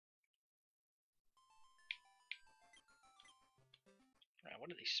what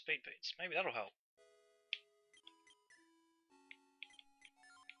are these speed beats? Maybe that'll help.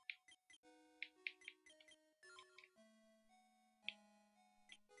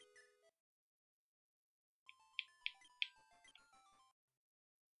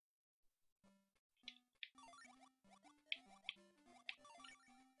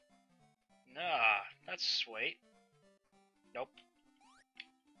 Nah, that's sweet. Nope.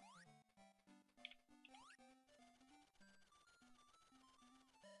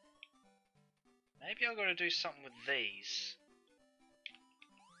 Maybe I've got to do something with these.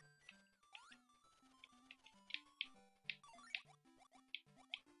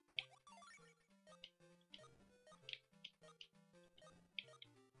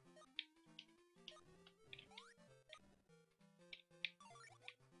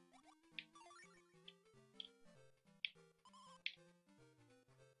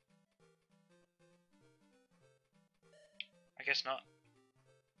 I guess not.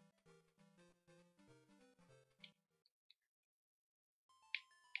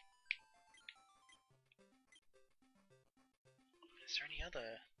 Is there any other? I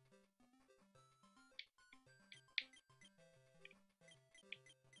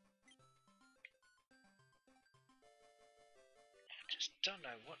just don't know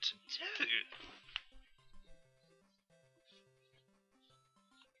what to do.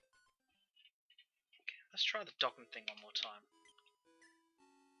 Okay, let's try the docking thing one more time.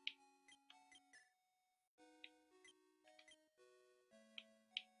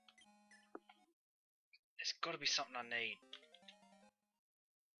 There's got to be something I need.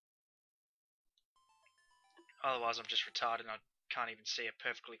 Otherwise I'm just retarded and I can't even see a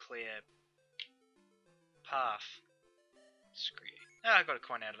perfectly clear path. Screw you. Ah, I got a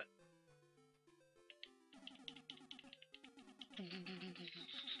coin out of it.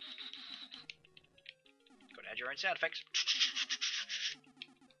 Got to add your own sound effects.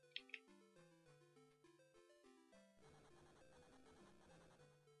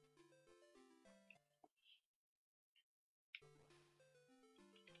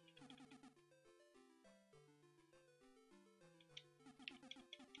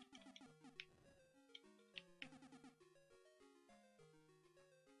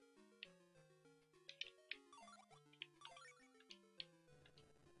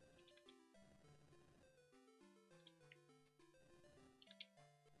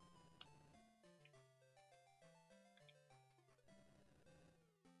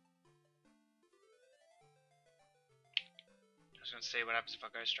 I was going to see what happens if I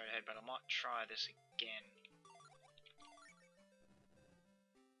go straight ahead, but I might try this again.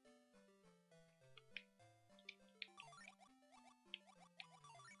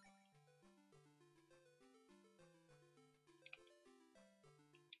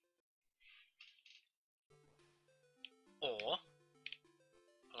 Or,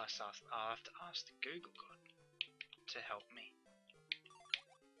 I'll have to ask the Google God to help me.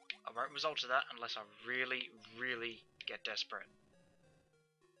 I won't resort to that unless I really, really get desperate.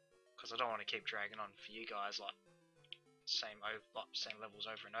 Because I don't want to keep dragging on for you guys like same levels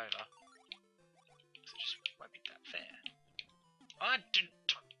over and over. It just won't be that fair. I didn't.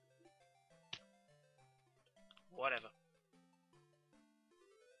 Whatever.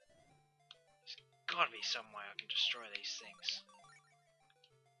 There's gotta be some way I can destroy these things.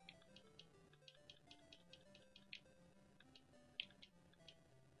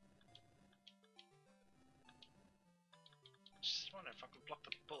 Just wonder if I can block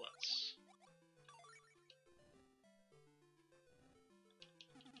the bullets.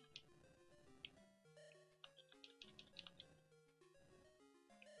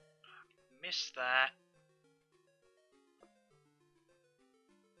 Missed that.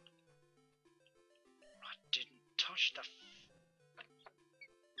 I didn't touch the.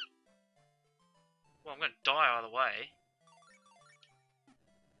 Well, I'm gonna die either way.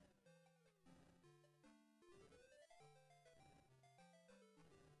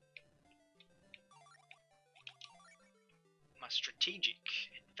 My strategic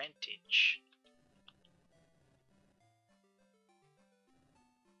advantage.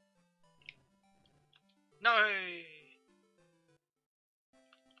 No!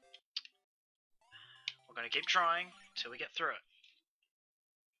 We're gonna keep trying till we get through it.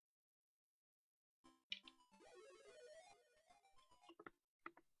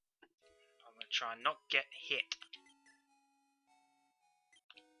 I'm gonna try and not get hit.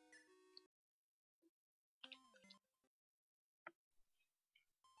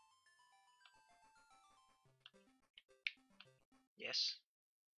 Yes.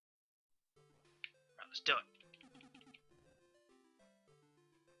 Right, let's do it.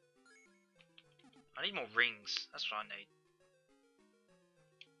 I need more rings. That's what I need.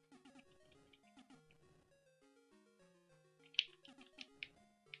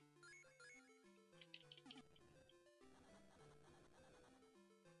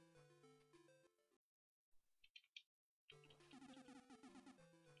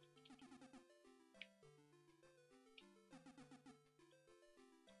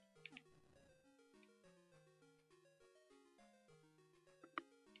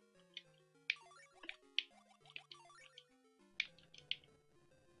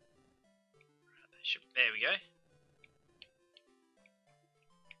 There we go.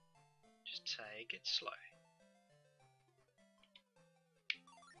 Just take it slow.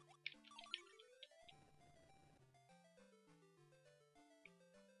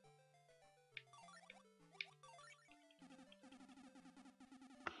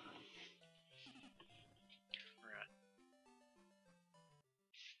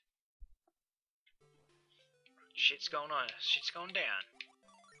 Shit's going on. Shit's going down.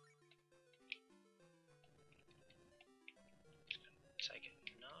 Take it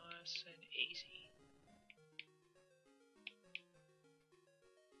nice and easy.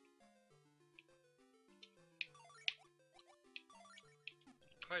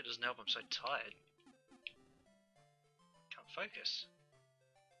 Probably doesn't help. I'm so tired. Can't focus.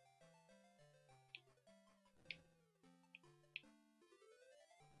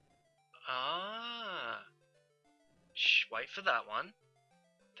 Ah. Shh, wait for that one.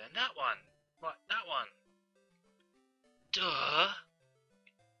 Then that one. What? That one. Duh.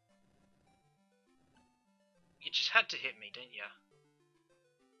 You just had to hit me, didn't you?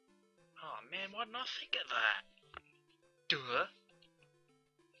 Oh man, why didn't I think of that? Duh.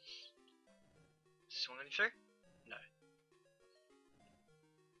 Is this one going through? No.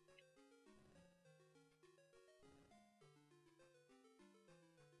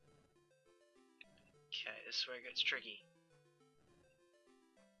 Okay, this is where it gets tricky.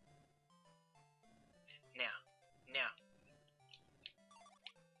 Now.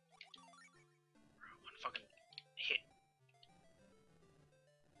 One fucking hit.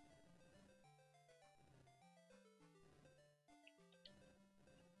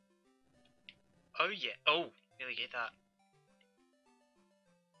 Oh yeah. Oh, nearly get that.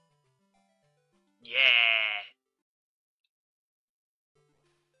 Yeah.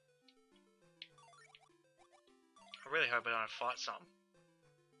 I really hope I don't fight something.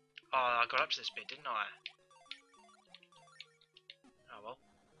 Oh, I got up to this bit, didn't I? Oh well.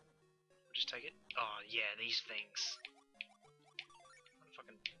 We'll just take it. Oh yeah, these things.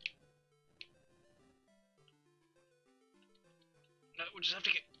 Fucking. No, we'll just have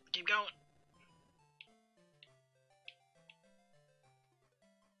to keep going.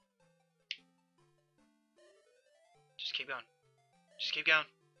 Just keep going. Just keep going.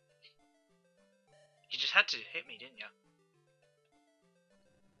 You just had to hit me, didn't you?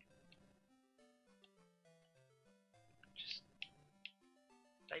 Just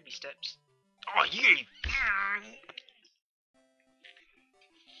baby steps. Oh, you!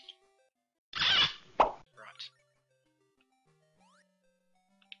 Right.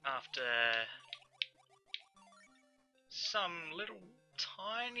 After some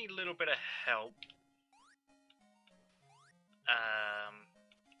tiny little bit of help,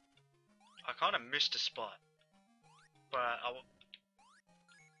 I kind of missed a spot, but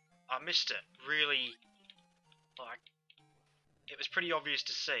I missed it really, like, it was pretty obvious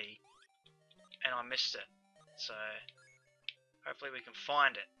to see, and I missed it, so hopefully we can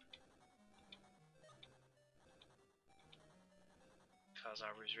find it, because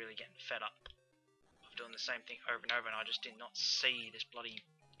I was really getting fed up of doing the same thing over and over, and I just did not see this bloody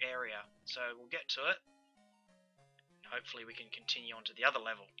area, so we'll get to it, and hopefully we can continue on to the other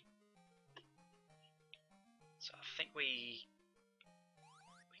level. So I think we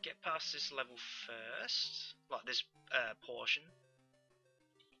get past this level first, like this portion.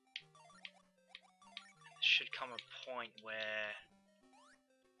 And there should come a point where...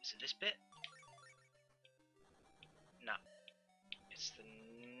 Is it this bit? No. It's the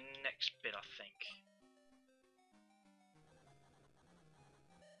next bit, I think.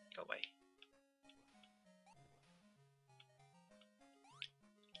 Go away.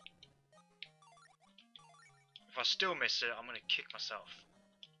 If I still miss it, I'm gonna kick myself.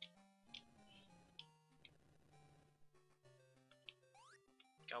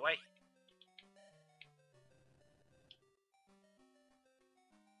 Go away.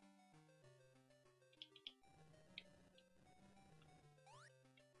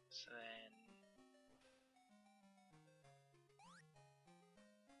 So then...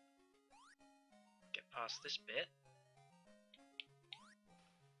 Get past this bit.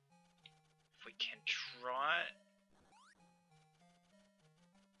 If we can try it.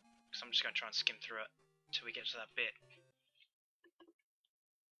 Because I'm just going to try and skim through it till we get to that bit.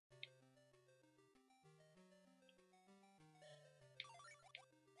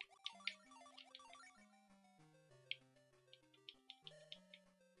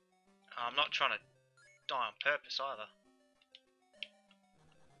 I'm not trying to die on purpose either.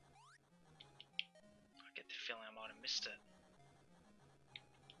 I get the feeling I might have missed it.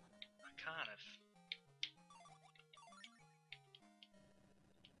 I can't have.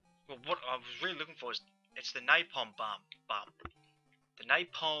 Well, what I was really looking for is it's the napalm bomb. The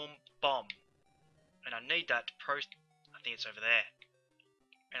napalm bomb, and I need that to I think it's over there,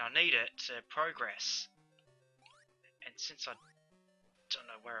 and I need it to progress. And since I don't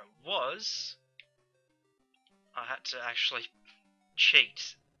know where it was, I had to actually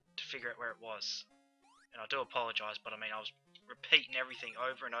cheat to figure out where it was. And I do apologise, but I mean I was repeating everything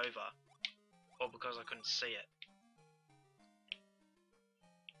over and over, all because I couldn't see it.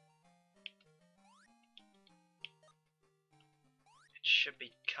 It should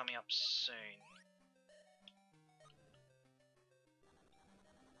be coming up soon.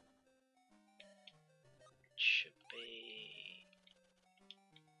 It should be...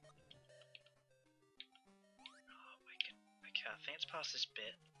 Oh, okay, I think it's past this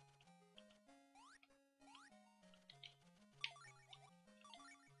bit.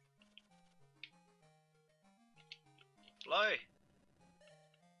 Blow!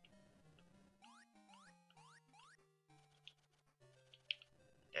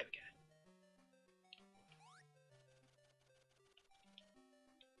 There we go.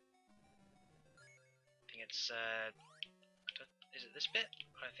 I think it's, is it this bit?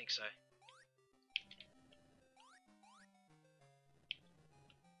 I don't think so. I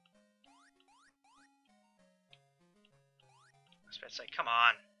was about to say, come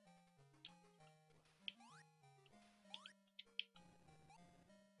on!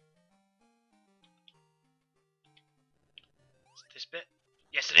 Is it this bit?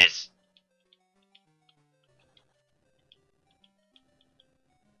 Yes, it is!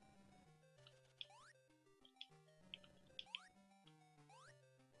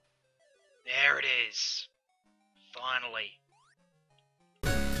 There it is! Finally!